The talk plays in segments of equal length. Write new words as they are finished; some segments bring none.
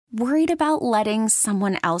Worried about letting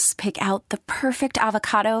someone else pick out the perfect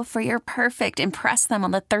avocado for your perfect impress them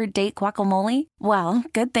on the third date guacamole? Well,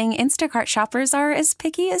 good thing Instacart shoppers are as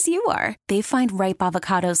picky as you are. They find ripe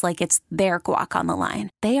avocados like it's their guac on the line.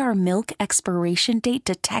 They are milk expiration date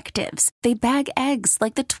detectives. They bag eggs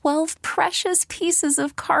like the 12 precious pieces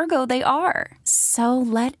of cargo they are. So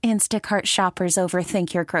let Instacart shoppers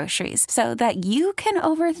overthink your groceries so that you can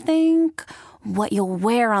overthink what you'll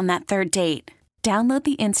wear on that third date. Download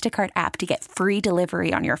the Instacart app to get free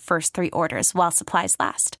delivery on your first 3 orders while supplies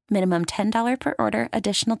last. Minimum $10 per order.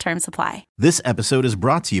 Additional terms apply. This episode is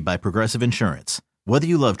brought to you by Progressive Insurance. Whether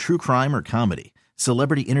you love true crime or comedy,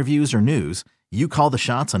 celebrity interviews or news, you call the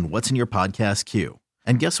shots on what's in your podcast queue.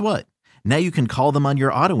 And guess what? Now you can call them on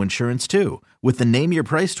your auto insurance too with the Name Your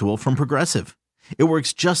Price tool from Progressive. It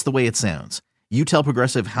works just the way it sounds. You tell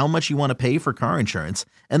Progressive how much you want to pay for car insurance,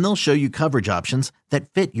 and they'll show you coverage options that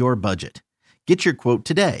fit your budget. Get your quote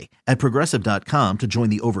today at Progressive.com to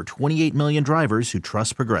join the over 28 million drivers who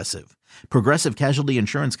trust Progressive. Progressive Casualty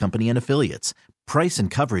Insurance Company and Affiliates. Price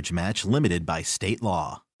and coverage match limited by state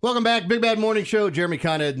law. Welcome back. Big Bad Morning Show. Jeremy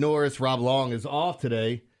Conrad Norris. Rob Long is off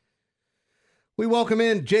today. We welcome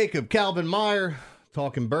in Jacob Calvin Meyer.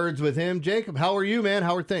 Talking birds with him. Jacob, how are you, man?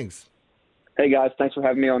 How are things? Hey, guys. Thanks for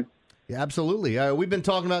having me on. Yeah, absolutely. We've been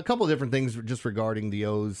talking about a couple of different things just regarding the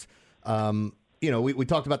O's. We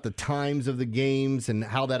talked about the times of the games and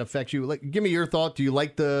how that affects you. Like, give me your thought. Do you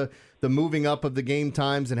like the moving up of the game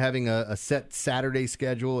times and having a set Saturday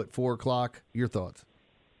schedule at 4:00? Your thoughts?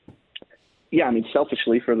 Yeah, I mean,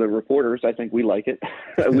 selfishly for the reporters, I think we like it.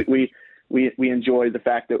 we enjoy the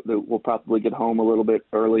fact that we'll probably get home a little bit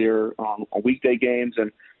earlier on weekday games,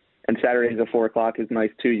 and Saturdays at 4:00 is nice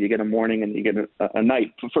too. You get a morning and you get a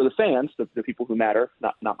night for the fans, the people who matter,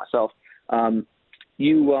 not myself.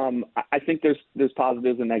 I think there's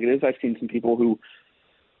positives and negatives. I've seen some people who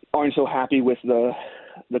aren't so happy with the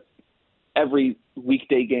every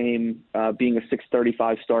weekday game being a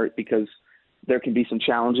 6:35 start because there can be some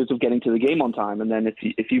challenges of getting to the game on time. And then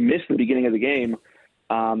if you miss the beginning of the game,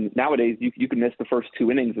 nowadays you can miss the first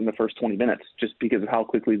 2 innings in the first 20 minutes just because of how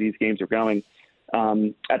quickly these games are going.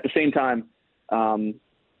 At the same time,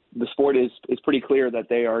 the sport is pretty clear that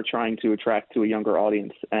they are trying to attract to a younger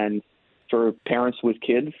audience, and for parents with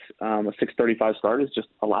kids, a 6:35 start is just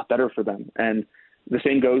a lot better for them. And the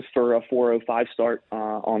same goes for a 4:05 start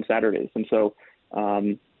on Saturdays. And so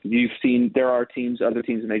you've seen there are other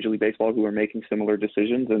teams in Major League Baseball who are making similar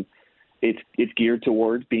decisions, and it's geared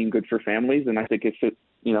towards being good for families. And I think if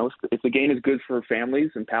the game is good for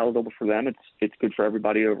families and palatable for them, it's good for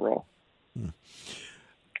everybody overall.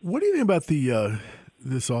 What do you think about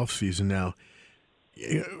this offseason now?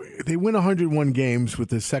 They win 101 games with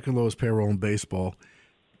the second lowest payroll in baseball.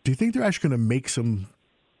 Do you think they're actually going to make some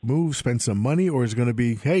moves, spend some money, or is it going to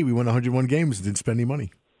be, hey, we won 101 games and didn't spend any money?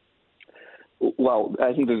 Well,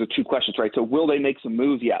 I think there's 2 questions, right? So will they make some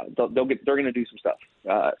moves? Yeah, they're going to do some stuff.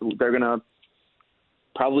 They're going to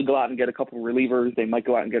probably go out and get a couple of relievers. They might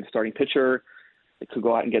go out and get a starting pitcher. They could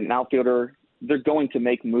go out and get an outfielder. They're going to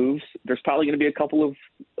make moves. There's probably going to be a couple of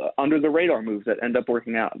under-the-radar moves that end up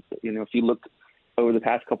working out. If you look over the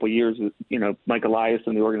past couple of years, Mike Elias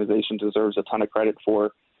and the organization deserves a ton of credit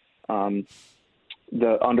for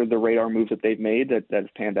the under-the-radar moves that they've made that has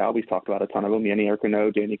panned out. We've talked about a ton of them: Yenny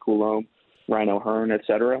Ercano, Danny Coulombe, Ryan O'Hearn, et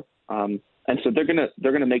cetera. And so they're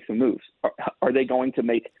gonna make some moves. Are they going to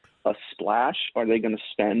make a splash? Are they going to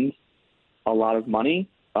spend a lot of money?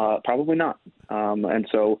 Probably not. And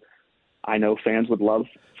so I know fans would love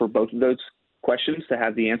for both of those questions to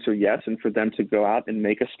have the answer yes, and for them to go out and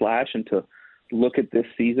make a splash and to look at this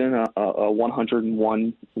season, a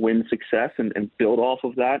 101 win success, and build off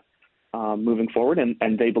of that moving forward.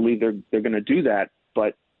 And they believe they're going to do that.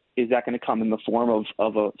 But is that going to come in the form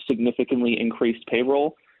of a significantly increased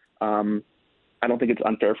payroll? I don't think it's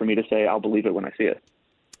unfair for me to say I'll believe it when I see it.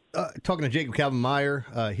 Talking to Jacob Calvin Meyer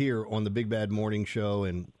here on the Big Bad Morning Show,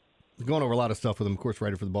 and going over a lot of stuff with him, of course,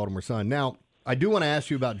 writer for the Baltimore Sun. Now, I do want to ask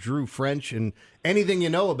you about Drew French and anything you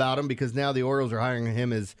know about him, because now the Orioles are hiring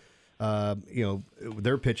him as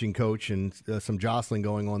their pitching coach, and some jostling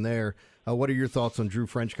going on there. What are your thoughts on Drew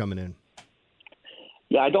French coming in?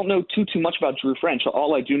 Yeah, I don't know too much about Drew French.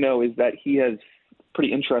 All I do know is that he has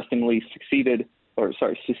pretty interestingly succeeded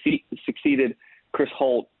Chris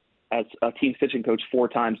Holt as a team's pitching coach 4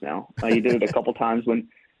 times now. He did it a couple times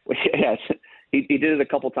he did it a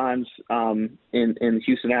couple times in the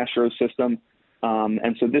Houston Astros system.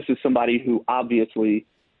 And so this is somebody who obviously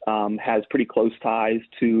has pretty close ties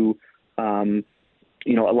to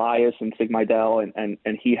Elias and Sig Mejdal,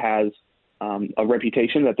 and he has a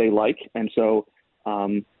reputation that they like. And so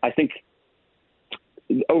I think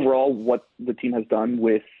overall, what the team has done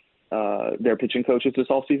with their pitching coaches this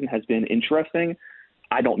offseason has been interesting.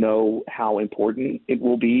 I don't know how important it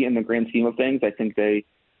will be in the grand scheme of things. I think they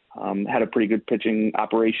had a pretty good pitching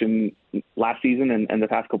operation last season and the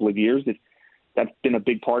past couple of years. That's been a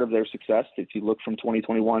big part of their success. If you look from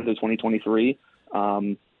 2021 to 2023,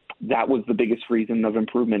 that was the biggest reason of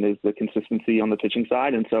improvement is the consistency on the pitching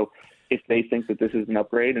side. And so if they think that this is an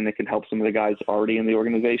upgrade and it can help some of the guys already in the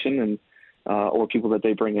organization and or people that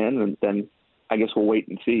they bring in, and then I guess we'll wait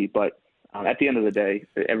and see. But at the end of the day,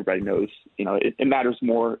 everybody knows, it matters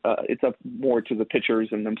more. It's up more to the pitchers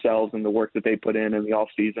and themselves and the work that they put in the off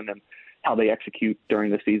season and how they execute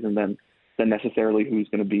during the season than necessarily who's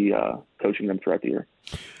going to be coaching them throughout the year.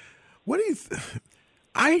 What do you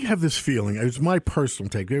I have this feeling, it's my personal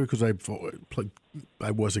take, maybe because I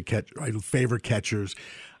was a catcher, I favor catchers.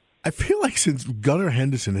 I feel like since Gunnar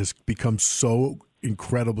Henderson has become so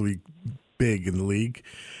incredibly big in the league,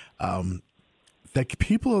 that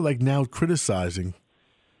people are like now criticizing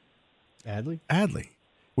Adley.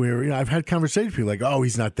 Where I've had conversations with people like, oh,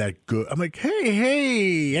 he's not that good. I'm like,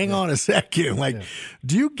 hey, hang on a second. Like,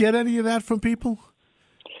 do you get any of that from people?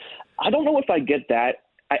 I don't know if I get that.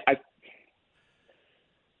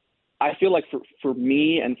 I feel like for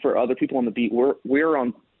me and for other people on the beat, we're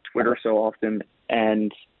on Twitter so often,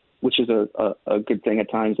 and which is a good thing at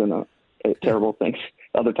times and a terrible thing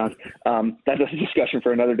other times. That's a discussion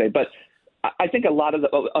for another day. But I think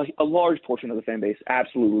a large portion of the fan base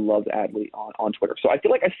absolutely loves Adley on Twitter. So I feel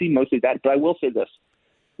like I see mostly that. But I will say this.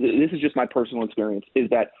 This is just my personal experience, is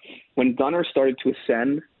that when Gunnar started to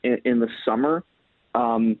ascend in the summer,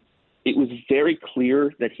 it was very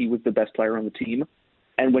clear that he was the best player on the team.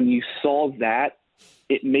 And when you saw that,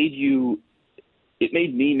 it made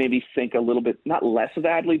me maybe think a little bit, not less of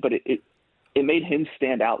Adley, but it made him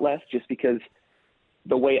stand out less, just because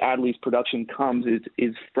the way Adley's production comes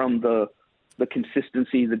is from the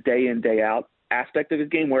consistency, the day in, day out aspect of his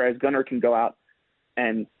game, whereas Gunnar can go out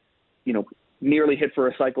and, nearly hit for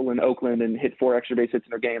a cycle in Oakland and hit 4 extra base hits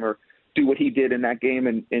in a game, or do what he did in that game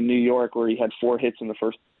in New York where he had 4 hits in the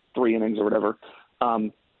first 3 innings or whatever.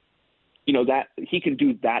 That he can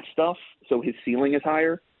do that stuff, so his ceiling is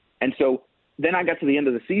higher. And so then I got to the end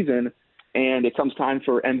of the season, and it comes time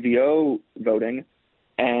for MVO voting,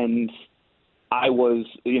 and I was,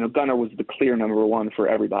 Gunnar was the clear number 1 for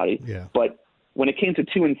everybody. Yeah. But when it came to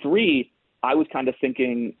 2 and 3, I was kind of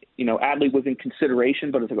thinking, Adley was in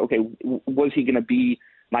consideration, but it's like, okay, was he going to be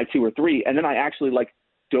my 2 or 3? And then I actually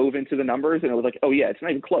dove into the numbers, and it was like, oh yeah, it's not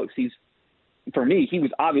even close. For me, he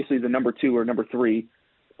was obviously the number 2 or number 3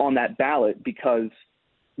 on that ballot, because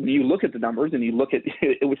you look at the numbers and you look at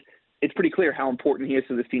it's pretty clear how important he is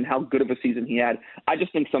to this team, how good of a season he had. I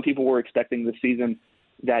just think some people were expecting this season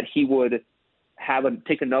that he would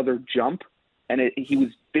take another jump, and he was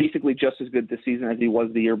basically just as good this season as he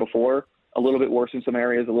was the year before, a little bit worse in some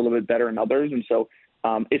areas, a little bit better in others. And so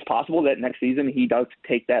it's possible that next season he does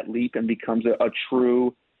take that leap and becomes a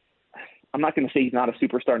true, I'm not going to say he's not a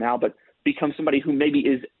superstar now, but becomes somebody who maybe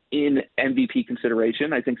is in MVP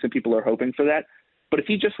consideration. I think some people are hoping for that. But if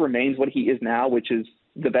he just remains what he is now, which is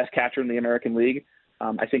the best catcher in the American League,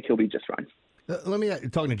 I think he'll be just fine. Let me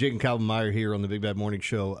talking to Jake and Calvin Meyer here on the Big Bad Morning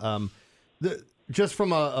Show. Just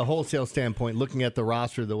from a wholesale standpoint, looking at the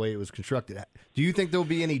roster the way it was constructed, do you think there'll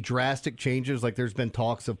be any drastic changes? Like, there's been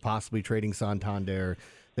talks of possibly trading Santander.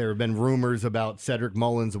 There have been rumors about Cedric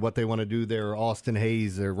Mullins and what they want to do there, Austin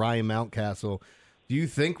Hayes or Ryan Mountcastle. Do you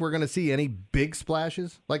think we're going to see any big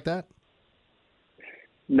splashes like that?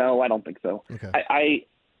 No, I don't think so. Okay. I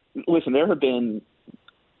listen, there have been,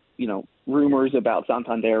 rumors about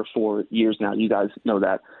Santander for years now. You guys know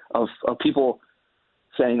that, of people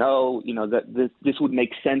saying, that this would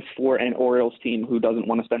make sense for an Orioles team who doesn't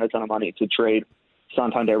want to spend a ton of money to trade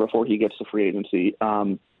Santander before he gets to free agency.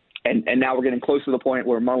 And now we're getting close to the point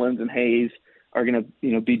where Mullins and Hayes are going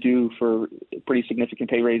to, be due for pretty significant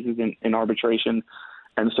pay raises in arbitration.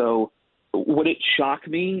 And so would it shock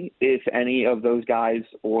me if any of those guys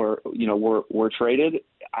were traded?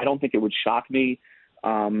 I don't think it would shock me.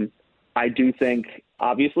 I do think,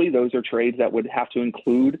 obviously, those are trades that would have to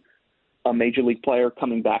include a major league player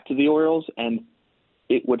coming back to the Orioles, and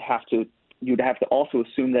you'd have to also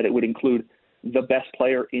assume that it would include the best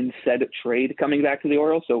player in said trade coming back to the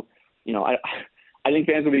Orioles. So, I think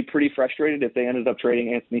fans would be pretty frustrated if they ended up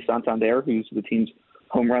trading Anthony Santander, who's the team's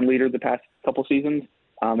home run leader the past couple seasons,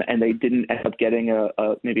 and they didn't end up getting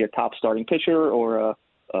maybe a top starting pitcher or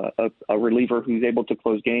a reliever who's able to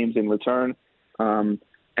close games in return.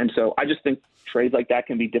 And so I just think trades like that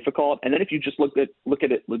can be difficult. And then if you just look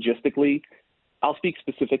at it logistically, I'll speak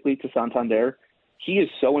specifically to Santander. He is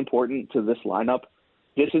so important to this lineup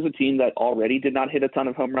this is a team that already did not hit a ton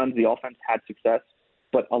of home runs. The offense had success,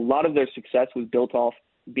 but a lot of their success was built off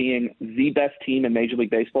being the best team in Major League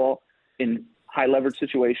Baseball in high leverage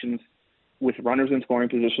situations with runners in scoring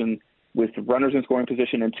position,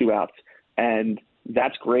 and 2 outs. And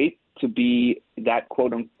that's great to be that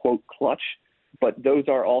quote unquote clutch, but those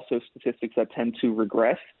are also statistics that tend to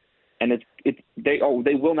regress. And they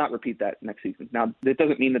will not repeat that next season. Now, that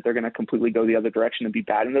doesn't mean that they're going to completely go the other direction and be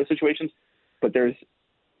bad in those situations, but there's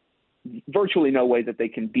virtually no way that they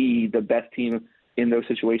can be the best team in those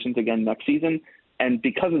situations again next season. And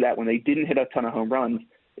because of that, when they didn't hit a ton of home runs,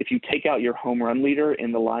 if you take out your home run leader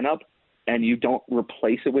in the lineup and you don't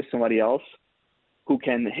replace it with somebody else who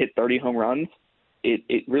can hit 30 home runs,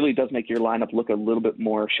 it really does make your lineup look a little bit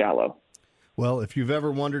more shallow. Well, if you've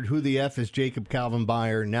ever wondered who the F is Jacob Calvin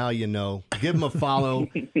Meyer, now you know. Give him a follow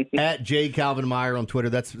at JCalvinMeyer on Twitter.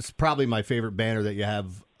 That's probably my favorite banner that you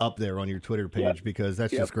have up there on your Twitter page because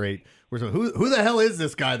that's just great. Who the hell is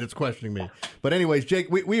this guy that's questioning me? But anyways,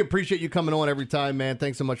 Jake, we appreciate you coming on every time, man.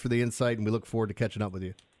 Thanks so much for the insight, and we look forward to catching up with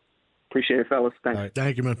you. Appreciate it, fellas. Thanks. All right.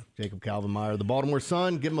 Thank you, man. Jacob Calvin Meyer, the Baltimore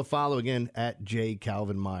Sun. Give him a follow again at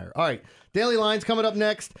JCalvinMeyer. All right, Daily Lines coming up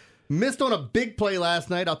next. Missed on a big play last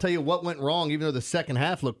night. I'll tell you what went wrong, even though the second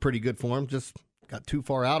half looked pretty good for him. Just got too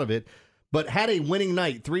far out of it. But had a winning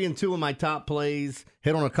night. 3-2 in my top plays.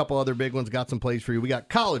 Hit on a couple other big ones. Got some plays for you. We got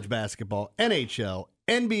college basketball, NHL,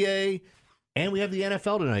 NBA, and we have the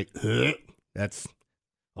NFL tonight. That's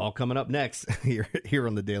all coming up next here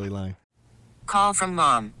on the Daily Line. Call from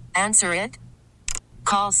mom. Answer it.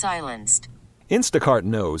 Call silenced. Instacart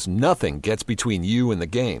knows nothing gets between you and the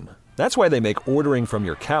game. That's why they make ordering from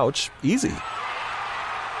your couch easy.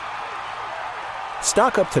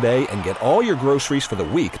 Stock up today and get all your groceries for the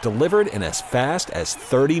week delivered in as fast as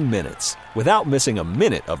 30 minutes without missing a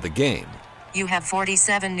minute of the game. You have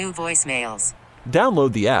 47 new voicemails.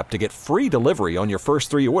 Download the app to get free delivery on your first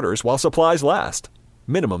 3 orders while supplies last.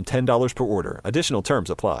 Minimum $10 per order. Additional terms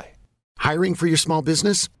apply. Hiring for your small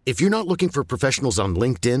business? If you're not looking for professionals on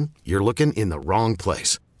LinkedIn, you're looking in the wrong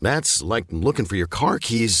place. That's like looking for your car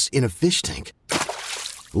keys in a fish tank.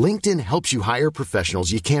 LinkedIn helps you hire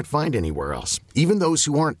professionals you can't find anywhere else, even those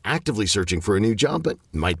who aren't actively searching for a new job but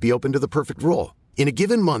might be open to the perfect role. In a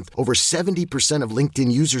given month, over 70% of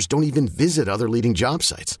LinkedIn users don't even visit other leading job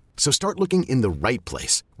sites. So start looking in the right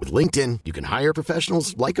place. With LinkedIn, you can hire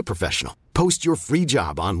professionals like a professional. Post your free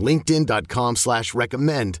job on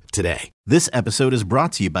linkedin.com/recommend today. This episode is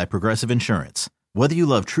brought to you by Progressive Insurance. Whether you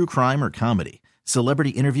love true crime or comedy,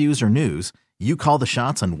 celebrity interviews or news, you call the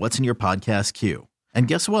shots on what's in your podcast queue. And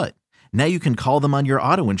guess what? Now you can call them on your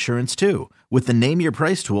auto insurance too with the Name Your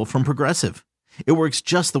Price tool from Progressive. It works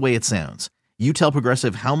just the way it sounds. You tell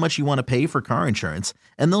Progressive how much you want to pay for car insurance,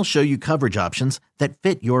 and they'll show you coverage options that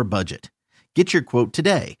fit your budget. Get your quote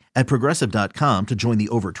today at Progressive.com to join the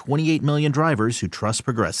over 28 million drivers who trust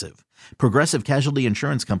Progressive. Progressive Casualty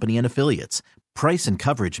Insurance Company and Affiliates. Price and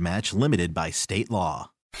coverage match limited by state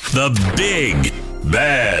law. The Big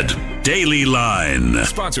Bad Daily Line.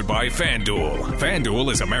 Sponsored by FanDuel. FanDuel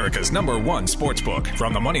is America's #1 sportsbook.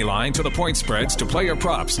 From the money line to the point spreads to player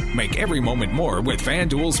props, make every moment more with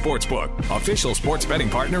FanDuel Sportsbook. Official sports betting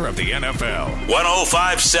partner of the NFL.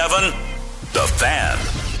 105.7 The Fan.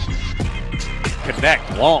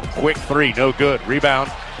 Connect. Long, quick three. No good. Rebound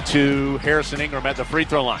to Harrison Ingram at the free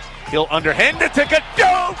throw line. He'll underhand it to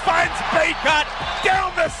Cadeau. Finds Baycott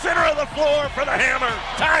down the center of the floor for the hammer.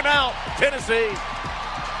 Timeout, Tennessee.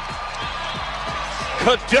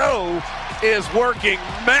 Cadeau is working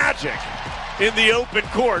magic in the open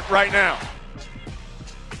court right now.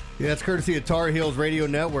 Yeah, it's courtesy of Tar Heels Radio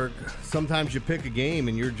Network. Sometimes you pick a game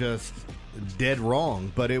and you're just dead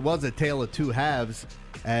wrong. But it was a tale of two halves.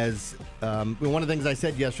 As one of the things I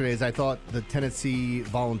said yesterday is I thought the Tennessee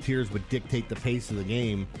Volunteers would dictate the pace of the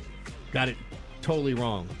game. Got it totally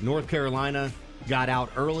wrong. North Carolina got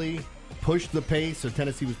out early, pushed the pace, so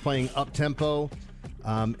Tennessee was playing up-tempo,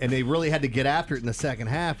 and they really had to get after it in the second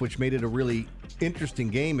half, which made it a really interesting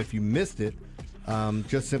game if you missed it,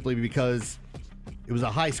 just simply because it was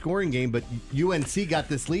a high-scoring game, but UNC got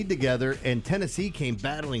this lead together, and Tennessee came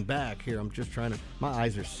battling back. Here, I'm just trying to – my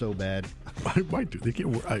eyes are so bad. Why do they get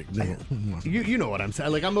 – You know what I'm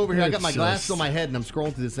saying. Like, I'm over here. I got my glasses on my head, and I'm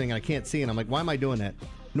scrolling through this thing, and I can't see, and I'm like, why am I doing that?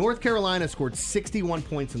 North Carolina scored 61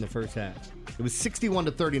 points in the first half. It was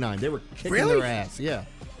 61-39. They were kicking their ass. Yeah.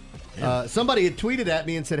 Somebody had tweeted at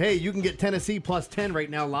me and said, hey, you can get Tennessee plus 10 right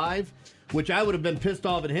now live, which I would have been pissed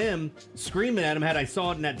off at him, screaming at him had I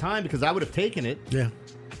saw it in that time because I would have taken it. Yeah.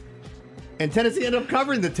 And Tennessee ended up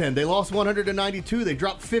covering the 10. They lost 100-92. They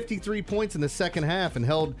dropped 53 points in the second half and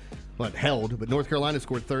held but held. But North Carolina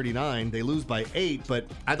scored 39. They lose by 8, but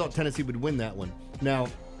I thought Tennessee would win that one. Now,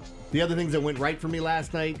 the other things that went right for me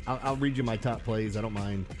last night, I'll read you my top plays. I don't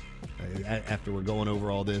mind after we're going over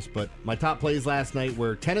all this. But my top plays last night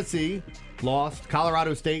were Tennessee lost,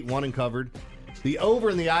 Colorado State won and covered, the over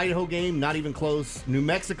in the Idaho game, not even close, New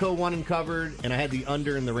Mexico won and covered, and I had the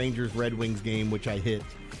under in the Rangers-Red Wings game, which I hit.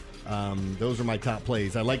 Those are my top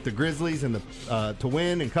plays. I like the Grizzlies and the to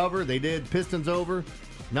win and cover. They did. Pistons over.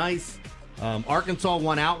 Nice. Arkansas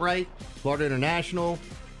won outright. Florida International.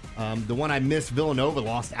 The one I missed, Villanova,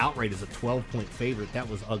 lost outright as a 12-point favorite. That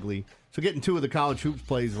was ugly. So getting 2 of the college hoops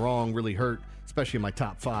plays wrong really hurt, especially in my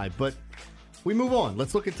top 5. But we move on.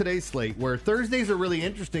 Let's look at today's slate, where Thursdays are really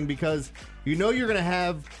interesting because you know you're going to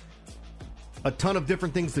have a ton of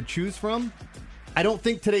different things to choose from. I don't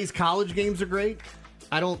think today's college games are great.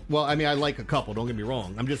 I like a couple, don't get me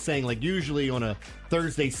wrong. I'm just saying, like, usually on a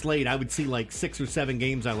Thursday slate, I would see like 6 or 7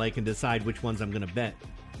 games I like and decide which ones I'm going to bet.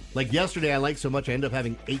 Like yesterday, I liked so much, I ended up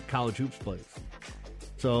having 8 college hoops plays.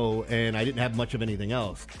 So, and I didn't have much of anything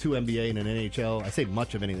else. 2 NBA and an NHL. I say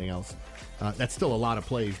much of anything else. That's still a lot of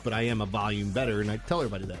plays, but I am a volume better, and I tell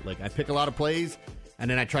everybody that. Like, I pick a lot of plays,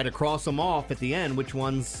 and then I try to cross them off at the end, which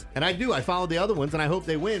ones, and I do. I follow the other ones, and I hope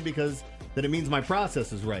they win because then it means my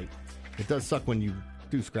process is right. It does suck when you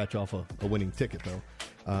do scratch off a winning ticket, though.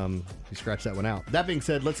 You scratch that one out. That being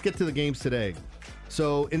said, let's get to the games today.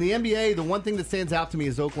 So in the NBA, the one thing that stands out to me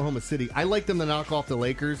is Oklahoma City. I like them to knock off the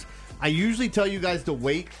Lakers. I usually tell you guys to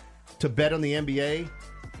wait to bet on the NBA,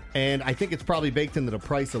 and I think it's probably baked into the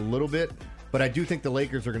price a little bit, but I do think the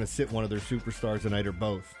Lakers are going to sit one of their superstars tonight or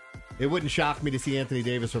both. It wouldn't shock me to see Anthony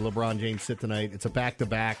Davis or LeBron James sit tonight. It's a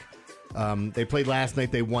back-to-back. They played last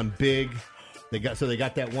night. They won big. They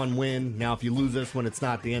got that one win. Now, if you lose this one, it's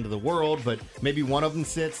not the end of the world, but maybe one of them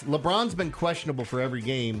sits. LeBron's been questionable for every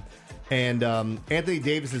game, and Anthony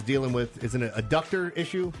Davis is dealing with, is it an adductor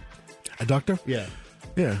issue? Adductor? Yeah.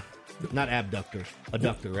 Yeah. Not abductor.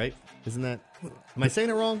 Adductor, right? Isn't that? Am I saying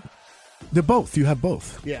it wrong? They're both. You have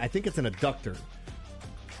both. Yeah, I think it's an adductor.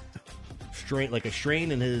 Strain, like a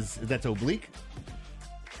strain in his, that's oblique?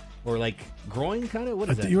 Or like groin, kind of? What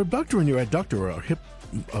is that? Your abductor and your adductor are hip.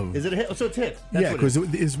 Is it a hip? So it's hip. That's yeah, because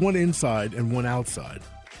it's one inside and one outside.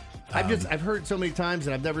 I've heard so many times,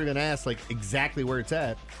 and I've never even asked like exactly where it's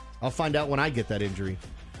at. I'll find out when I get that injury.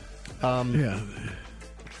 Yeah.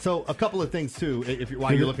 So a couple of things too,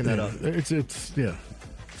 while you're looking that up. It's yeah.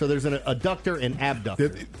 So there's an adductor and abductor.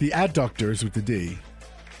 The adductor is with the D.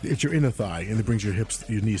 It's your inner thigh, and it brings your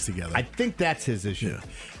knees together. I think that's his issue. Yeah.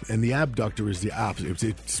 And the abductor is the opposite.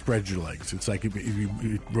 It spreads your legs. It's like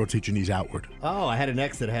you rotate your knees outward. Oh, I had an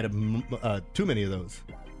ex that had too many of those.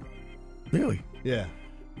 Really? Yeah.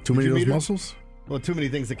 Too many of those muscles? Well, too many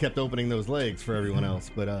things that kept opening those legs for everyone else.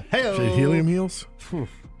 But hey-o! She had helium heels?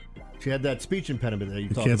 She had that speech impediment that you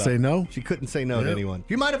talked about. Can't say no? She couldn't say no to anyone. Do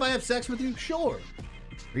you mind if I have sex with you? Sure.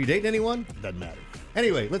 Are you dating anyone? Doesn't matter.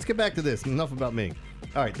 Anyway, let's get back to this. Enough about me.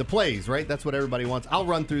 All right, the plays, right? That's what everybody wants. I'll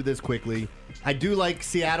run through this quickly. I do like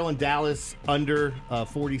Seattle and Dallas under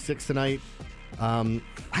 46 tonight. I'm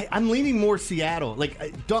leaning more Seattle.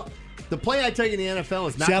 The play I tell you in the NFL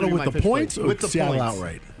is not Seattle with the points play. With the Seattle points.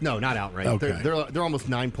 outright? No, not outright. Okay. They're almost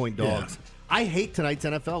 9-point dogs. Yeah. I hate tonight's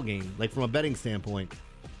NFL game, like from a betting standpoint,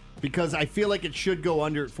 because I feel like it should go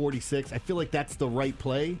under at 46. I feel like that's the right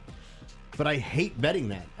play, but I hate betting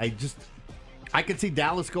that. I could see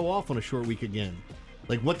Dallas go off on a short week again.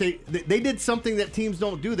 Like what they did something that teams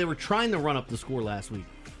don't do. They were trying to run up the score last week,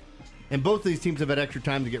 and both of these teams have had extra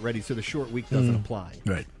time to get ready, so the short week doesn't apply.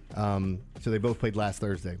 Right. So they both played last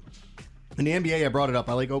Thursday. In the NBA, I brought it up.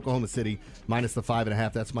 I like Oklahoma City minus the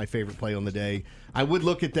 5.5. That's my favorite play on the day. I would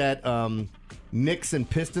look at that Knicks and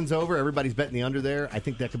Pistons over. Everybody's betting the under there. I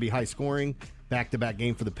think that could be high scoring. Back-to-back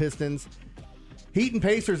game for the Pistons. Heat and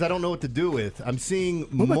Pacers, I don't know what to do with. I'm seeing.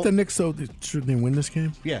 What about the Knicks? So should they win this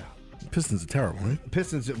game? Yeah. Pistons are terrible, right?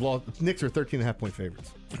 Knicks are 13.5-point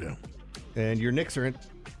favorites. Yeah. And your Knicks are in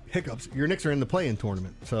hiccups. Your Knicks are in the play-in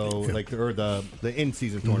tournament. So the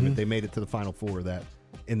in-season tournament. They made it to the Final Four of that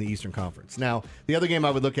in the Eastern Conference. Now, the other game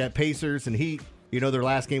I would look at, Pacers and Heat. You know their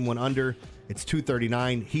last game went under. It's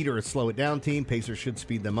 239. Heat are a slow it down team. Pacers should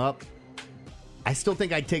speed them up. I still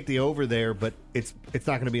think I'd take the over there, but it's not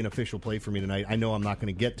going to be an official play for me tonight. I know I'm not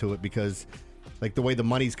going to get to it because like the way the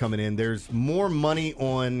money's coming in, there's more money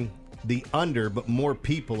on the under, but more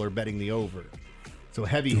people are betting the over. So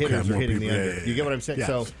heavy hitters are hitting the under. You get what I'm saying? Yes.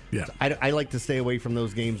 So yeah. I like to stay away from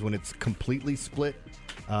those games when it's completely split.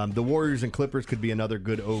 The Warriors and Clippers could be another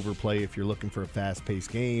good overplay if you're looking for a fast-paced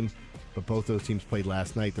game. But both those teams played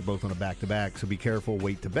last night. They're both on a back-to-back, so be careful.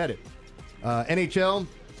 Wait to bet it. NHL,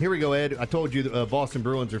 here we go, Ed. I told you the Boston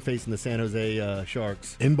Bruins are facing the San Jose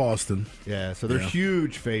Sharks. In Boston. Yeah, so they're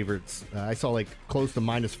huge favorites. I saw like close to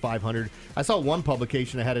minus 500. I saw one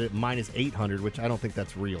publication that had it at minus 800, which I don't think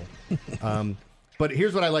that's real. But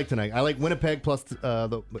here's what I like tonight. I like Winnipeg plus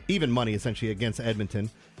the even money, essentially, against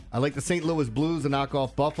Edmonton. I like the St. Louis Blues to knock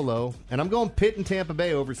off Buffalo. And I'm going Pitt and Tampa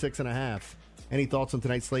Bay over 6.5. Any thoughts on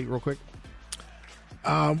tonight's slate real quick?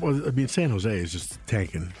 Well, I mean, San Jose is just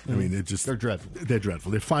tanking. I mean, they're dreadful. They're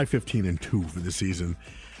dreadful. They're 5-15-2 for the season.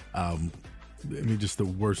 I mean, just the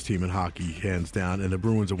worst team in hockey, hands down. And the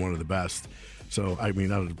Bruins are one of the best. So, I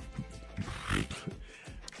mean,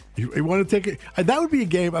 you want to take it? That would be a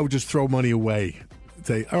game I would just throw money away.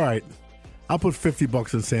 Say, all right, I'll put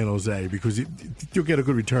 $50 in San Jose because you'll get a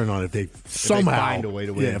good return on it if they somehow find a way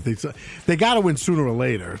to win. Yeah, if they got to win sooner or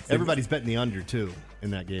later. Everybody's betting the under too in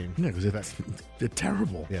that game. Yeah, because they're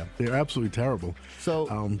terrible. Yeah, they're absolutely terrible. So,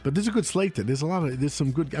 but there's a good slate there. There's some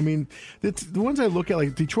good. I mean, the ones I look at,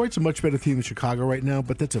 like Detroit's a much better team than Chicago right now,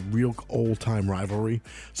 but that's a real old time rivalry.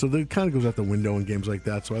 So that kind of goes out the window in games like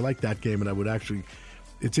that. So I like that game, and I would actually.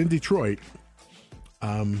 It's in Detroit.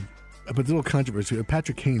 But the little controversy,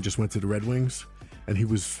 Patrick Kane just went to the Red Wings, and he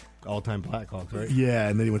was all-time Blackhawks, right? Yeah,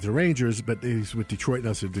 and then he went to the Rangers, but he's with Detroit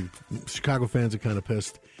now, so the Chicago fans are kind of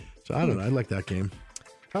pissed. So I don't know. I like that game.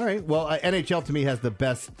 All right. Well, NHL to me has the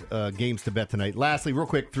best games to bet tonight. Lastly, real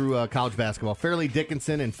quick through college basketball, Fairleigh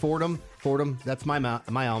Dickinson and Fordham. That's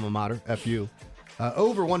my alma mater. FU.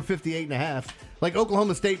 Over 158.5. Like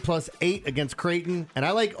Oklahoma State plus 8 against Creighton, and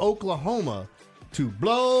I like Oklahoma to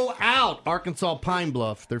blow out Arkansas Pine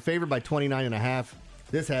Bluff. They're favored by 29.5.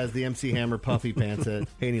 This has the MC Hammer puffy pants that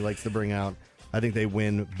Haney likes to bring out. I think they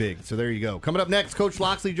win big. So there you go. Coming up next, Coach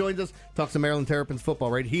Locksley joins us. Talks some Maryland Terrapins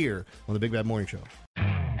football right here on the Big Bad Morning Show.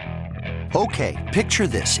 Okay, picture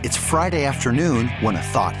this. It's Friday afternoon when a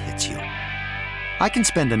thought hits you. I can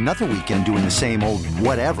spend another weekend doing the same old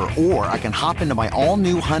whatever, or I can hop into my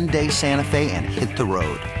all-new Hyundai Santa Fe and hit the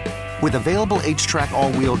road. With available H-Track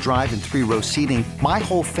all-wheel drive and 3-row seating, my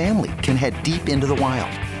whole family can head deep into the wild.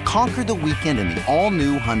 Conquer the weekend in the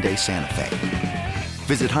all-new Hyundai Santa Fe.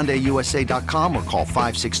 Visit HyundaiUSA.com or call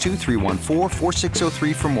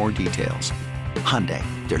 562-314-4603 for more details. Hyundai,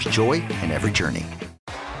 there's joy in every journey.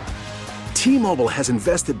 T-Mobile has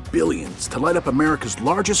invested billions to light up America's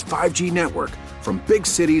largest 5G network, from big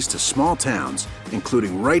cities to small towns,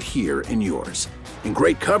 including right here in yours. And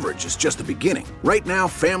great coverage is just the beginning. Right now,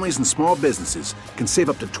 families and small businesses can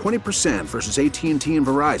save up to 20% versus AT&T and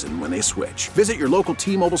Verizon when they switch. Visit your local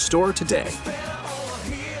T-Mobile store today.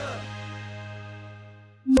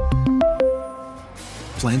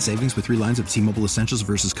 Plan savings with 3 lines of T-Mobile Essentials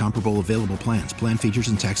versus comparable available plans. Plan features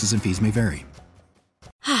and taxes and fees may vary.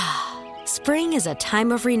 Spring is a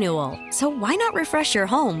time of renewal, so why not refresh your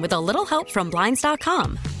home with a little help from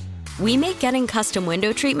Blinds.com? We make getting custom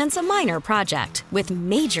window treatments a minor project with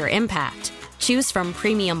major impact. Choose from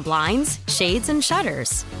premium blinds, shades, and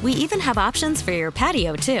shutters. We even have options for your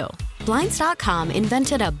patio, too. Blinds.com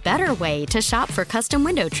invented a better way to shop for custom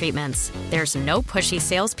window treatments. There's no pushy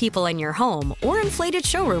salespeople in your home or inflated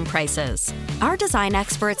showroom prices. Our design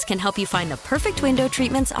experts can help you find the perfect window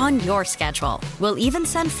treatments on your schedule. We'll even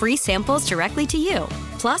send free samples directly to you.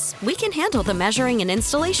 Plus, we can handle the measuring and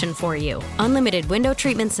installation for you. Unlimited window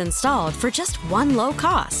treatments installed for just one low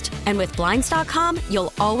cost. And with Blinds.com,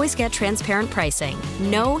 you'll always get transparent pricing.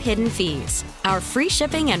 No hidden fees. Our free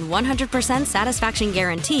shipping and 100% satisfaction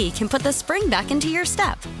guarantee can put the spring back into your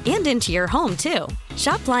step and into your home, too.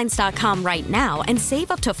 Shop Blinds.com right now and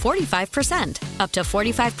save up to 45%. Up to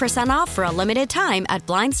 45% off for a limited time at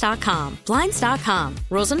Blinds.com. Blinds.com.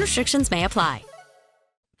 Rules and restrictions may apply.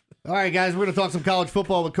 All right, guys, we're going to talk some college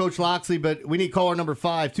football with Coach Locksley, but we need caller number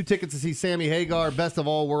 5. 2 tickets to see Sammy Hagar, Best of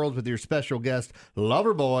All Worlds, with your special guest,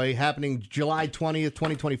 Loverboy, happening July 20th,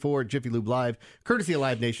 2024 at Jiffy Lube Live, courtesy of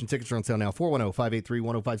Live Nation. Tickets are on sale now,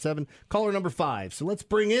 410-583-1057. Caller number 5. So let's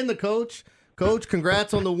bring in the coach. Coach,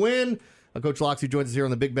 congrats on the win. Coach Locksley joins us here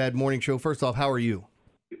on the Big Bad Morning Show. First off, how are you?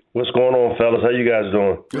 What's going on, fellas? How you guys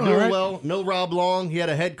doing? We're doing well. No Rob Long. He had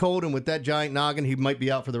a head cold, and with that giant noggin, he might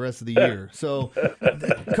be out for the rest of the year. So,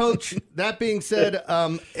 Coach, that being said,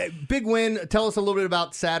 big win. Tell us a little bit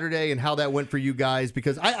about Saturday and how that went for you guys,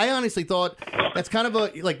 because I honestly thought that's kind of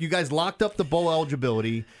like you guys locked up the bowl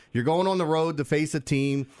eligibility. You're going on the road to face a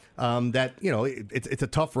team that, it's a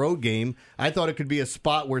tough road game. I thought it could be a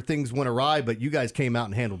spot where things went awry, but you guys came out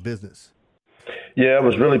and handled business. Yeah, I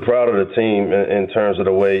was really proud of the team in terms of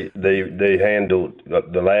the way they handled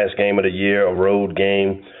the last game of the year, a road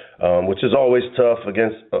game. which is always tough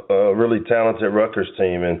against a really talented Rutgers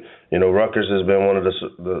team. And Rutgers has been one of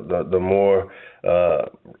the more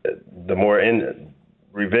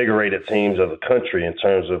revigorated teams of the country in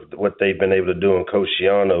terms of what they've been able to do in Coach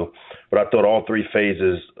Schiano. But I thought all three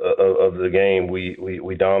phases of the game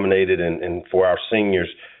we dominated, and for our seniors,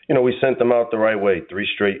 we sent them out the right way. 3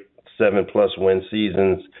 straight 7+ win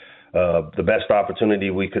seasons. The best opportunity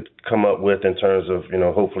we could come up with in terms of,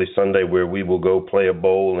 hopefully Sunday, where we will go play a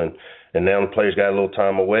bowl, and now the players got a little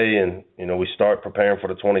time away, and, we start preparing for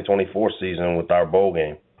the 2024 season with our bowl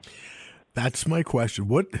game. That's my question.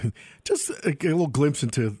 Just a little glimpse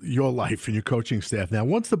into your life and your coaching staff. Now,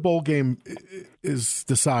 once the bowl game is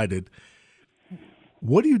decided,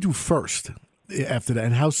 what do you do first after that,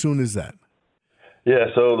 and how soon is that? Yeah,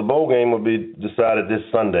 so the bowl game will be decided this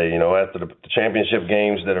Sunday. After the championship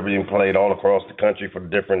games that are being played all across the country for the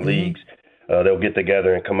different leagues, they'll get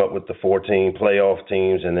together and come up with the 14 playoff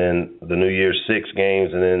teams, and then the New Year's 6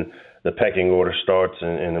 games, and then the pecking order starts,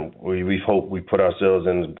 and we hope we put ourselves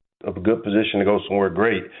in a good position to go somewhere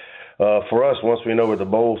great. For us, once we know where the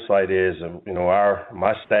bowl site is,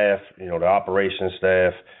 my staff, the operations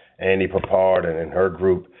staff, Andy Papard and her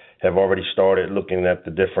group have already started looking at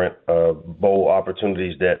the different bowl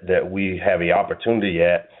opportunities that we have the opportunity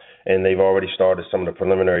at, and they've already started some of the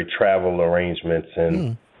preliminary travel arrangements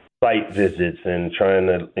and site visits, and trying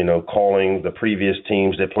to, calling the previous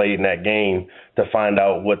teams that played in that game to find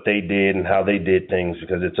out what they did and how they did things,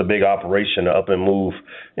 because it's a big operation to up and move,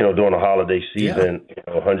 during the holiday season,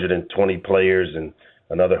 120 players and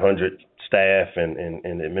another 100 staff and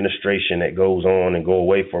administration that goes on and go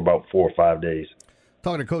away for about 4 or 5 days.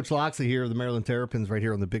 Talking to Coach Locksley here of the Maryland Terrapins right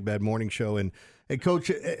here on the Big Bad Morning Show. And Coach,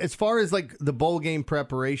 as far as like the bowl game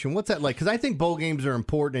preparation, what's that like? Because I think bowl games are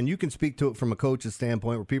important, and you can speak to it from a coach's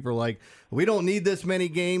standpoint where people are like, we don't need this many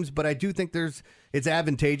games, but I do think it's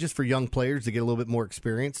advantageous for young players to get a little bit more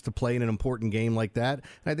experience to play in an important game like that.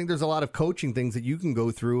 And I think there's a lot of coaching things that you can go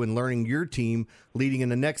through and learning your team leading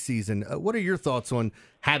into next season. What are your thoughts on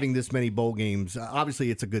having this many bowl games? Obviously,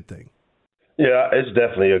 it's a good thing. Yeah, it's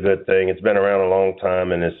definitely a good thing. It's been around a long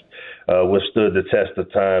time, and it's withstood the test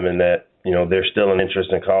of time in that, there's still an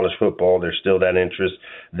interest in college football. There's still that interest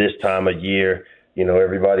this time of year.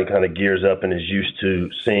 Everybody kind of gears up and is used to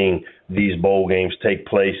seeing these bowl games take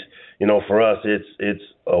place. For us, it's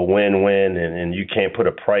a win-win, and you can't put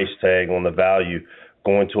a price tag on the value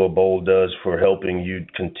going to a bowl does for helping you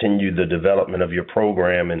continue the development of your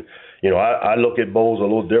program. And I look at bowls a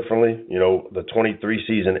little differently. The 23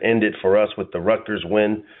 season ended for us with the Rutgers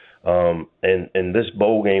win. And this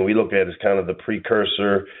bowl game we look at as kind of the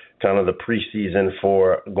precursor, kind of the preseason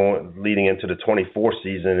for leading into the 24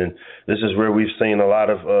 season. And this is where we've seen a lot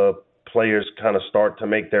of players kind of start to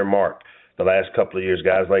make their mark the last couple of years.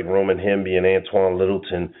 Guys like Roman Hemby and Antoine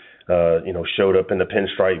Littleton, showed up in the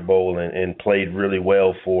Pinstripe Bowl and played really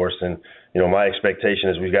well for us. And, my expectation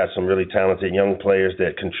is we've got some really talented young players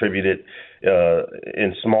that contributed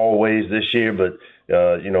in small ways this year. But,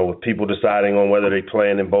 with people deciding on whether they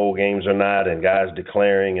playing in bowl games or not, and guys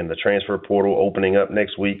declaring and the transfer portal opening up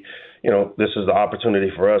next week, this is the opportunity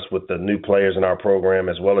for us with the new players in our program,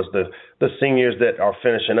 as well as the seniors that are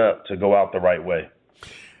finishing up, to go out the right way.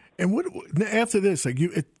 And what after this,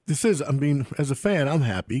 as a fan, I'm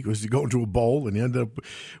happy because you go into a bowl and you end up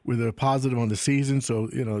with a positive on the season. So,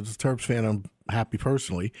 as a Terps fan, I'm happy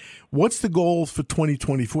personally. What's the goal for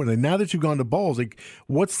 2024? Now that you've gone to bowls,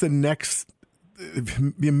 what's the next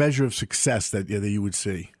measure of success that you would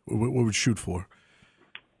see? What would shoot for?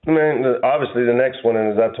 Obviously the next one,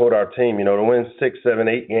 and as I told our team, to win 6, 7,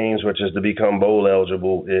 8 games, which is to become bowl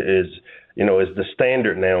eligible, is the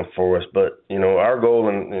standard now for us. But, our goal,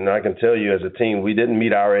 and I can tell you as a team, we didn't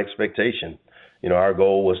meet our expectation. Our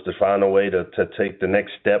goal was to find a way to take the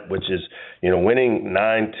next step, which is, winning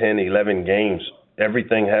 9, 10, 11 games.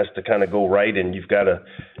 Everything has to kind of go right, and you've got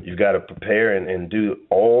to prepare and do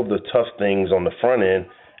all the tough things on the front end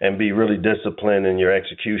and be really disciplined in your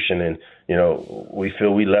execution. And, we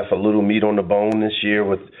feel we left a little meat on the bone this year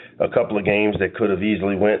with a couple of games that could have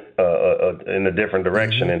easily went in a different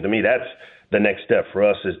direction. And to me, that's the next step for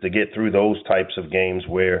us, is to get through those types of games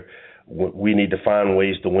where we need to find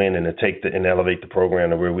ways to win and to and elevate the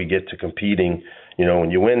program to where we get to competing. When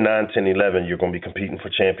you win 9, 10, 11, you're going to be competing for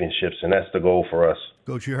championships, and that's the goal for us.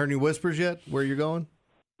 Coach, you heard any whispers yet where you're going?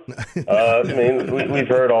 We've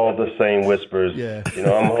heard all the same whispers. Yeah.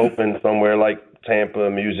 I'm hoping somewhere like Tampa,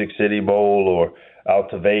 Music City Bowl, or out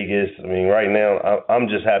to Vegas. Right now, I'm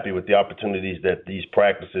just happy with the opportunities that these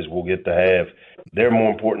practices will get to have. They're more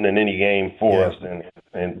important than any game for us.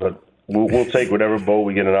 But we'll take whatever bowl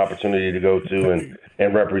we get an opportunity to go to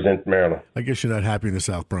and represent Maryland. I guess you're not happy in the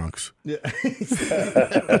South Bronx. Yeah.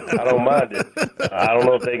 I don't mind it. I don't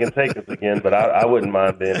know if they can take us again, but I wouldn't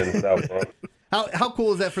mind being in the South Bronx. How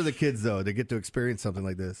cool is that for the kids, though, to get to experience something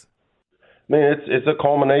like this? I mean, it's a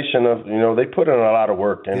culmination of, they put in a lot of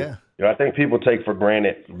work. And I think people take for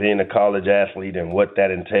granted being a college athlete and what that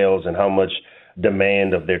entails and how much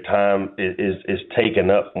demand of their time is taken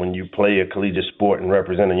up when you play a collegiate sport and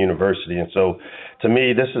represent a university. And so, to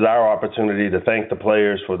me, this is our opportunity to thank the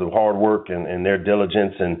players for the hard work and their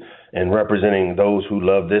diligence and representing those who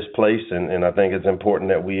love this place. And I think it's important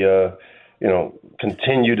that we,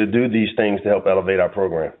 continue to do these things to help elevate our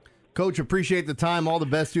program. Coach, appreciate the time. All the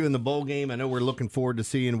best to you in the bowl game. I know we're looking forward to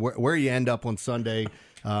seeing where you end up on Sunday,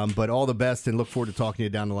 but all the best and look forward to talking to you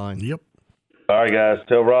down the line. Yep. All right, guys.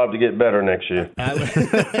 Tell Rob to get better next year.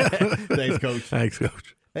 Thanks, Coach. Thanks,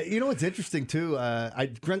 Coach. You know what's interesting, too?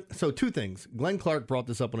 So two things. Glenn Clark brought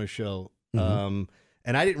this up on his show, and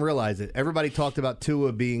I didn't realize it. Everybody talked about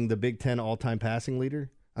Tua being the Big Ten all-time passing leader.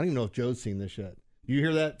 I don't even know if Joe's seen this yet. You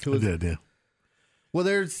hear that? Tua's... I did, yeah. Well,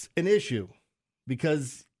 there's an issue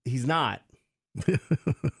because he's not.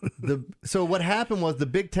 So what happened was the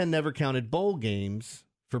Big Ten never counted bowl games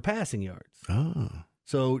for passing yards. Oh.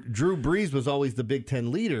 So Drew Brees was always the Big Ten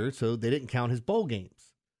leader, so they didn't count his bowl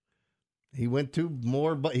games. He went to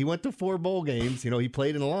 4 bowl games. He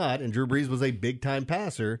played in a lot, and Drew Brees was a big-time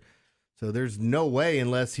passer. So there's no way,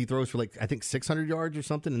 unless he throws for, I think 600 yards or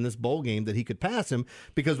something in this bowl game, that he could pass him,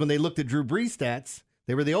 because when they looked at Drew Brees' stats,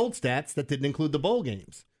 they were the old stats that didn't include the bowl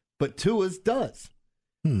games. But Tua's does.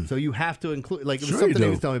 So you have to include, it was something he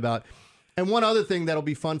was telling me about. And one other thing that'll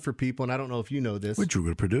be fun for people, and I don't know if you know this. We drew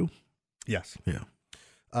to Purdue. Yes. Yeah.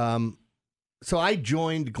 So I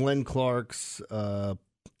joined Glenn Clark's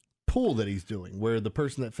pool that he's doing, where the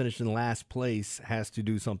person that finished in last place has to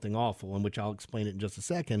do something awful, in which I'll explain it in just a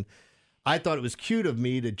second. I thought it was cute of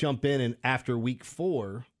me to jump in and after week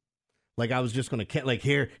 4, I was just going to catch,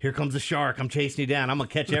 here comes the shark. I'm chasing you down. I'm going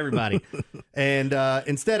to catch everybody. And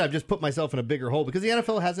instead, I've just put myself in a bigger hole because the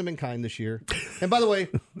NFL hasn't been kind this year. And by the way,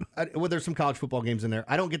 there's some college football games in there.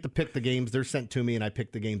 I don't get to pick the games. They're sent to me, and I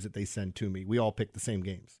pick the games that they send to me. We all pick the same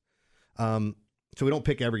games. So we don't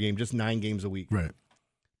pick every game, just 9 games a week. Right.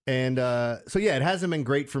 And it hasn't been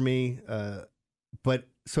great for me. But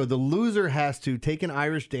so the loser has to take an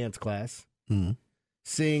Irish dance class,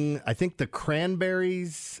 sing, I think, the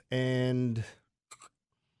Cranberries and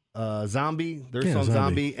Zombie, their song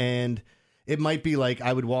Zombie. And it might be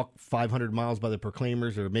I would walk 500 miles by the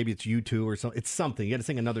Proclaimers, or maybe it's U2 or something. It's something. You got to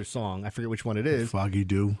sing another song. I forget which one it is. Foggy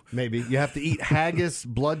Dew. Maybe. You have to eat haggis,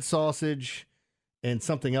 blood sausage, and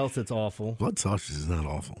something else that's awful. Blood sausage is not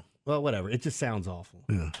awful. Well, whatever. It just sounds awful.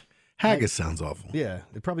 Yeah. Haggis sounds awful. Yeah.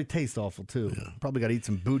 It probably tastes awful, too. Yeah. Probably got to eat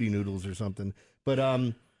some booty noodles or something. But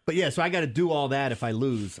yeah, so I got to do all that if I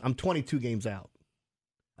lose. I'm 22 games out.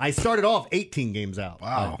 I started off 18 games out.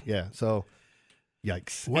 Wow. Yeah, so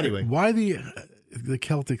yikes. Anyway. Why the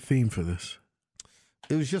Celtic theme for this?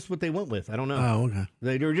 It was just what they went with. I don't know. Oh,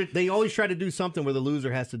 okay. They always try to do something where the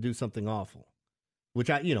loser has to do something awful, which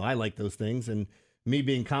I like those things. And me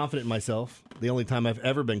being confident in myself, the only time I've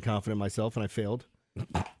ever been confident in myself, and I failed,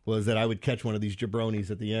 was that I would catch one of these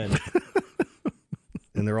jabronis at the end.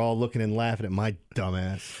 And they're all looking and laughing at my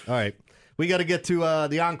dumbass. All right. We got to get to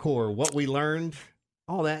the Encore, what we learned,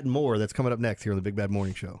 all that and more. That's coming up next here on the Big Bad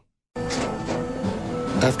Morning Show.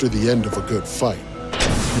 After the end of a good fight,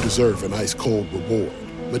 you deserve an ice-cold reward.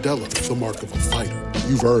 Modelo is the mark of a fighter.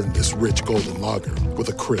 You've earned this rich golden lager with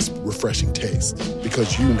a crisp, refreshing taste.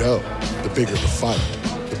 Because you know, the bigger the fight,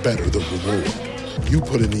 the better the reward. You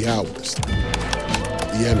put in the hours,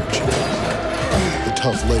 the energy, the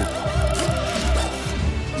tough labor.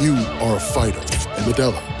 You are a fighter, and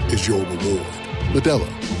Modelo is your reward.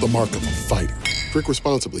 Modelo, the mark of a fighter. Drink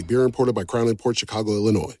responsibly. Beer imported by Crown Imports, Chicago,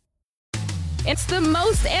 Illinois. It's the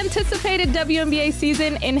most anticipated WNBA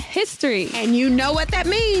season in history. And you know what that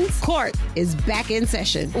means. Court is back in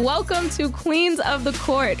session. Welcome to Queens of the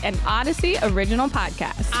Court, an Odyssey original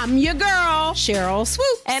podcast. I'm your girl, Cheryl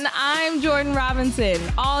Swoops. And I'm Jordan Robinson.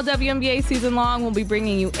 All WNBA season long, we'll be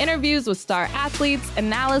bringing you interviews with star athletes,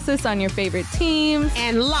 analysis on your favorite teams,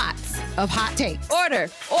 and lots of hot takes.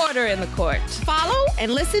 Order in the court. Follow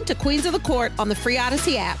and listen to Queens of the Court on the free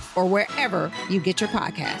Odyssey app or wherever you get your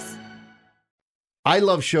podcasts. I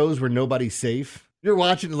love shows where nobody's safe. You're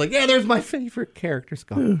watching it yeah, there's my favorite character,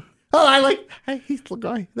 Scott. Oh, he's the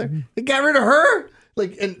guy there. They got rid of her.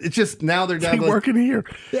 And it's just now they're down. Working here.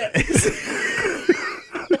 Yeah.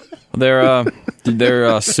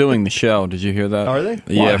 They're suing the show. Did you hear that? Are they?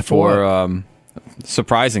 Yeah, for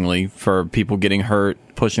surprisingly, for people getting hurt,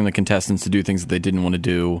 pushing the contestants to do things that they didn't want to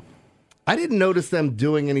do. I didn't notice them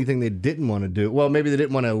doing anything they didn't want to do. Well, maybe they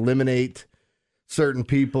didn't want to eliminate certain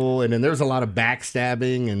people, and then there's a lot of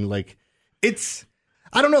backstabbing and like it's.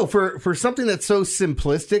 I don't know, for something that's so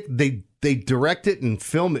simplistic, they direct it and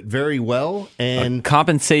film it very well. And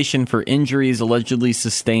compensation for injuries allegedly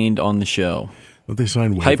sustained on the show. Don't they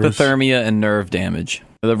sign waivers? Hypothermia and nerve damage.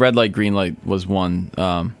 The red light, green light was one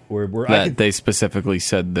that they specifically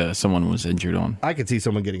said that someone was injured on. I could see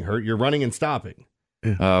someone getting hurt. You're running and stopping.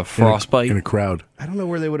 Frostbite. In a crowd. I don't know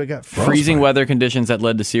where they would have got frostbite. Freezing weather conditions that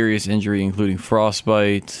led to serious injury, including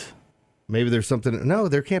frostbite. Maybe there's something. No,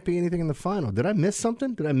 there can't be anything in the final. Did I miss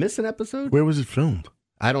something? Did I miss an episode? Where was it filmed?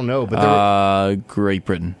 I don't know. But Great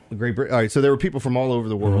Britain. Great Britain. All right, so there were people from all over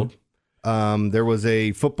the world. There was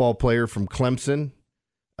a football player from Clemson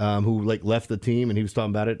who left the team, and he was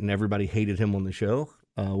talking about it, and everybody hated him on the show.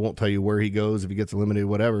 Won't tell you where he goes if he gets eliminated,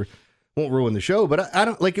 whatever. Won't ruin the show, but I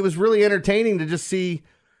don't it was really entertaining to just see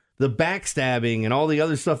the backstabbing and all the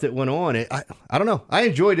other stuff that went on. I don't know. I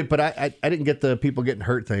enjoyed it, but I didn't get the people getting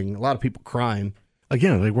hurt thing. A lot of people crying.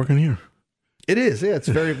 Again, like working here. It is. Yeah, it's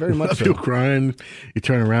very, very much so. People crying. You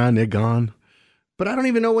turn around, they're gone. But I don't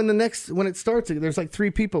even know when it starts. There's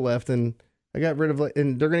 3 people left, and I got rid of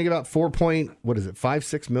and they're going to give out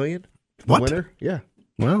 5-6 million. What? Winner? Yeah.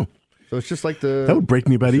 Wow. So it's just like that would break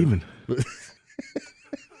me about even.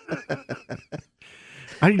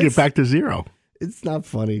 I can get back to zero. It's not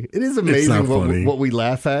funny. It is amazing what we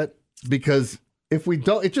laugh at, because if we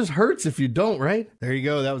don't, it just hurts if you don't, right? There you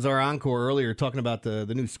go. That was our encore earlier, talking about the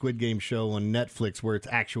new Squid Game show on Netflix, where it's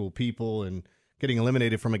actual people and getting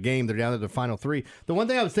eliminated from a game. They're down to the final 3. The one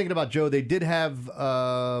thing I was thinking about, Joe, they did have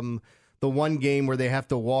the one game where they have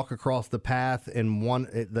to walk across the path,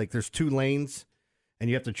 and there's 2 lanes, and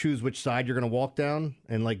you have to choose which side you're going to walk down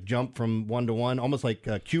and jump from one to one, almost like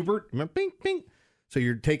Cubert. Remember, ping, ping. So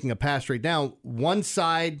you're taking a path straight down. One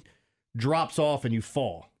side drops off and you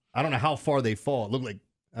fall. I don't know how far they fall. It looked like,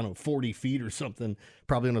 40 feet or something.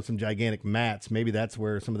 Probably on some gigantic mats. Maybe that's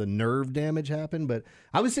where some of the nerve damage happened. But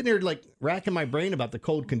I was sitting there racking my brain about the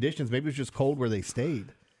cold conditions. Maybe it was just cold where they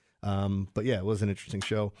stayed. But yeah, it was an interesting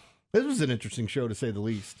show. This was an interesting show, to say the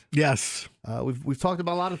least. Yes. We've talked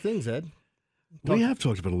about a lot of things, Ed. We have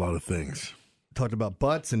talked about a lot of things. Talked about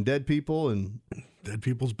butts and dead people and dead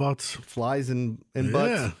people's butts, flies in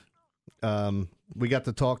butts. We got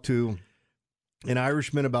to talk to an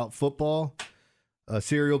Irishman about football, a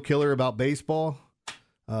serial killer about baseball.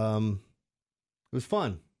 It was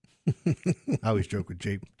fun. I always joke with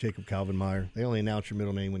Jacob Calvin Meyer. They only announce your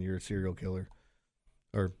middle name when you're a serial killer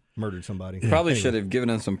or murdered somebody. Probably should have given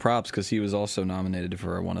him some props, because he was also nominated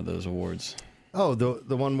for one of those awards. Oh,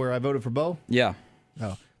 the one where I voted for Bo? Yeah.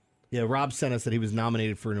 Oh. Yeah, Rob sent us that he was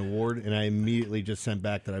nominated for an award, and I immediately just sent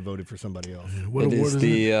back that I voted for somebody else. What award is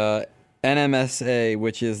the NMSA,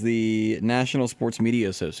 which is the National Sports Media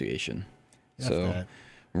Association. That.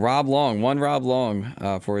 Rob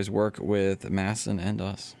Long for his work with Masson and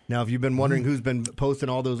us. Now, if you've been wondering who's been posting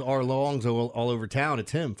all those R Longs all over town,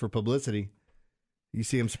 it's him for publicity. You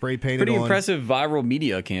see him spray painted Pretty impressive viral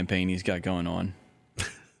media campaign he's got going on.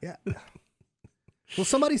 Yeah. Well,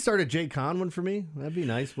 somebody started Jay Con one for me. That'd be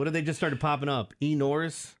nice. What if they just started popping up? E.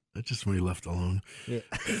 Norris? That's just when he left alone. Yeah.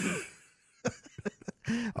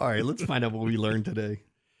 All right, let's find out what we learned today.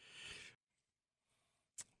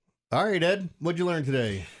 All right, Ed, what'd you learn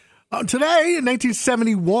today? Today, in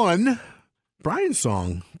 1971, Brian's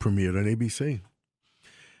song premiered on ABC.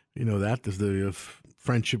 You know that? There's the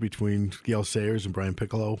friendship between Gail Sayers and Brian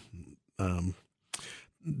Piccolo.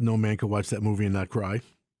 No man could watch that movie and not cry.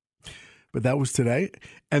 But that was today.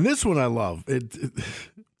 And this one I love.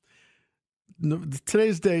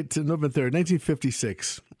 Today's date, November 3rd,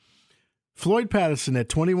 1956. Floyd Patterson, at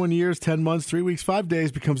 21 years, 10 months, 3 weeks, 5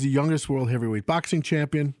 days, becomes the youngest world heavyweight boxing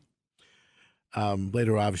champion.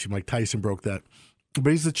 Later, obviously, Mike Tyson broke that.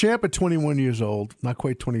 But he's the champ at 21 years old, not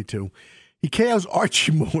quite 22. He KOs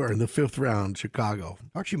Archie Moore in the 5th round, Chicago.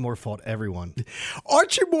 Archie Moore fought everyone.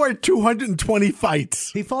 Archie Moore had 220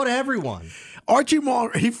 fights. He fought everyone. Archie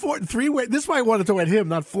Moore, he fought 3 ways. This is why I wanted to talk about him,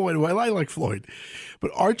 not Floyd. Well, I like Floyd. But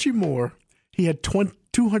Archie Moore, he had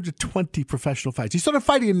 220 professional fights. He started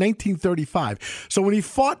fighting in 1935. So when he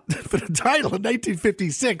fought for the title in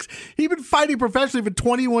 1956, he'd been fighting professionally for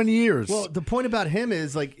 21 years. Well, the point about him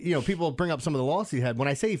is, people bring up some of the losses he had. When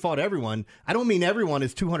I say he fought everyone, I don't mean everyone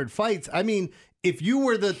is 200 fights. I mean, if you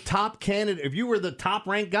were the top candidate, if you were the top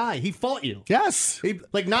ranked guy, he fought you. Yes.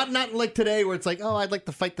 Not like today where it's like, oh, I'd like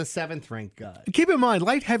to fight the 7th ranked guy. Keep in mind,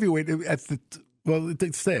 light heavyweight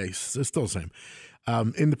it stays. It's still the same.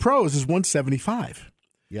 In the pros is 175.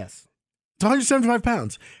 Yes. It's 175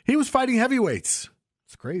 pounds. He was fighting heavyweights.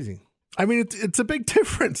 It's crazy. I mean, it's a big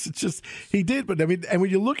difference. It's just he did, but I mean, and when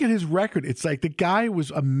you look at his record, it's like the guy was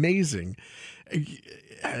amazing.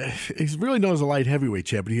 He's really known as a light heavyweight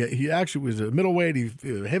champ, but he actually was a middleweight, he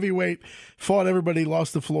heavyweight, fought everybody,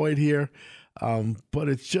 lost to Floyd here, but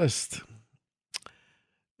it's just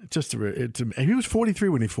he was 43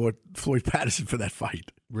 when he fought Floyd Patterson for that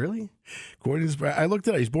fight. Really? According to I looked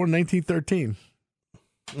it up. He's born in 1913.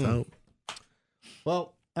 So.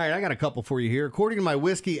 Well, all right, I got a couple for you here. According to my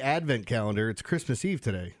whiskey advent calendar, it's Christmas Eve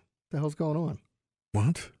today. What the hell's going on?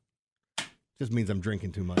 What? Just means I'm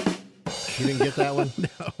drinking too much. You didn't get that one?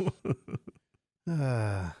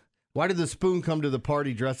 No. Why did the spoon come to the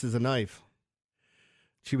party dressed as a knife?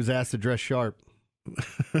 She was asked to dress sharp.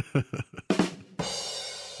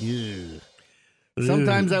 Yeah.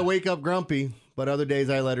 Sometimes I wake up grumpy, but other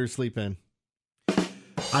days I let her sleep in.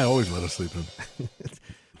 I always let her sleep in.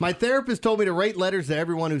 My therapist told me to write letters to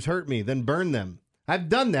everyone who's hurt me, then burn them. I've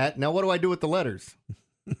done that. Now what do I do with the letters?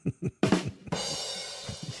 It's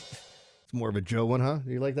more of a Joe one, huh?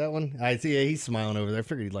 You like that one? I see. Yeah, he's smiling over there. I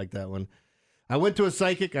figured he'd like that one. I went to a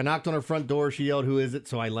psychic. I knocked on her front door. She yelled, "Who is it?"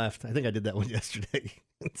 So I left. I think I did that one yesterday.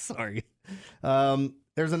 Sorry.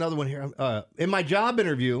 There's another one here. In my job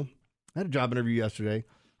interview, I had a job interview yesterday.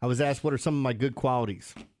 I was asked, what are some of my good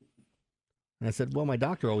qualities? And I said, well, my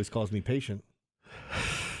doctor always calls me patient.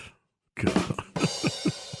 God.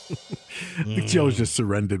 I think Joe's just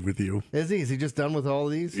surrendered with you. Is he? Is he just done with all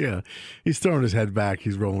of these? Yeah. He's throwing his head back.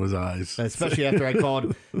 He's rolling his eyes. Especially after I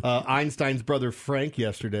called Einstein's brother Frank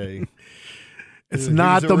yesterday. It's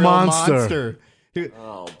not the monster.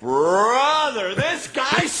 Oh, brother, this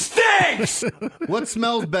guy stinks! What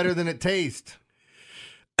smells better than it tastes?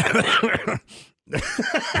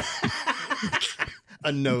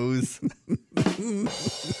 A nose.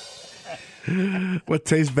 What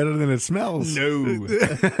tastes better than it smells? No.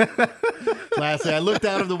 Lastly, I looked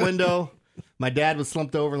out of the window. My dad was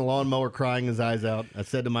slumped over in the lawnmower crying his eyes out. I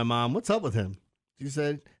said to my mom, what's up with him? She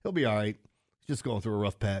said, he'll be all right. He's just going through a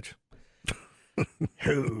rough patch.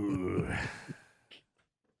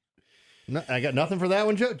 No, I got nothing for that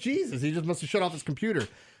one, Joe. Jesus, he just must have shut off his computer.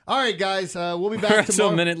 All right, guys, we'll be back tomorrow. So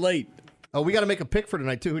a minute late. Oh, we got to make a pick for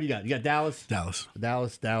tonight, too. Who do you got? You got Dallas? Dallas. I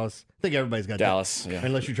think everybody's got Dallas. Yeah.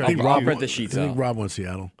 Unless you try to Rob print the sheets out. I think Rob wants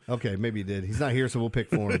Seattle. Okay, maybe he did. He's not here, so we'll pick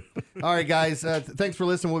for him. All right, guys. Thanks for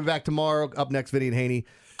listening. We'll be back tomorrow. Up next, Vinny and Haney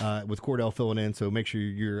with Cordell filling in. So make sure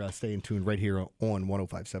you're staying tuned right here on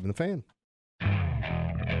 105.7 The Fan.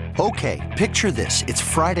 Okay, picture this. It's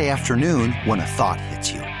Friday afternoon when a thought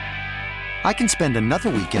hits you. I can spend another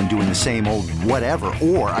weekend doing the same old whatever,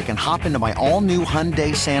 or I can hop into my all-new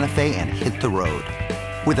Hyundai Santa Fe and hit the road.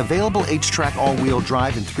 With available H-Track all-wheel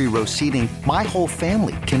drive and 3-row seating, my whole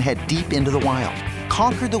family can head deep into the wild.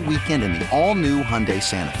 Conquer the weekend in the all-new Hyundai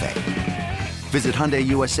Santa Fe. Visit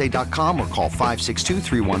HyundaiUSA.com or call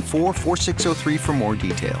 562-314-4603 for more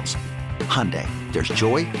details. Hyundai, there's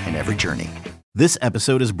joy in every journey. This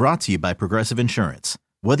episode is brought to you by Progressive Insurance.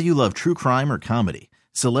 Whether you love true crime or comedy,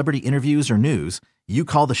 celebrity interviews or news, you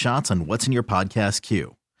call the shots on what's in your podcast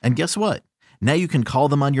queue. And guess what? Now you can call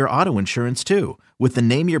them on your auto insurance too with the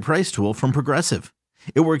Name Your Price tool from Progressive.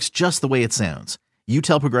 It works just the way it sounds. You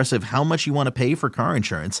tell Progressive how much you want to pay for car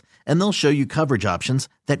insurance, and they'll show you coverage options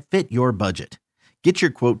that fit your budget. Get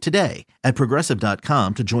your quote today at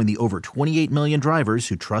Progressive.com to join the over 28 million drivers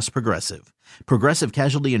who trust Progressive. Progressive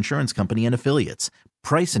Casualty Insurance Company and Affiliates.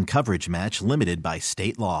 Price and coverage match limited by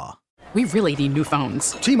state law. We really need new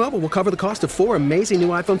phones. T-Mobile will cover the cost of 4 amazing new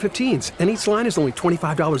iPhone 15s, and each line is only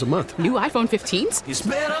 $25 a month. New iPhone 15s? It's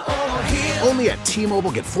better over here. Only at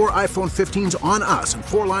T-Mobile, get 4 iPhone 15s on us and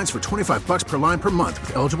 4 lines for $25 per line per month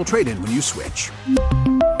with eligible trade-in when you switch.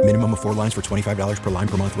 Minimum of 4 lines for $25 per line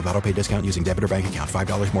per month with autopay discount using debit or bank account.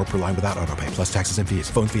 $5 more per line without autopay, plus taxes and fees.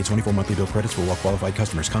 Phone fee at 24 monthly bill credits for well-qualified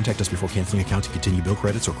customers. Contact us before canceling account to continue bill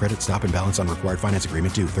credits or credit stop and balance on required finance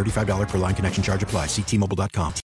agreement due. $35 per line connection charge applies. See T-Mobile.com.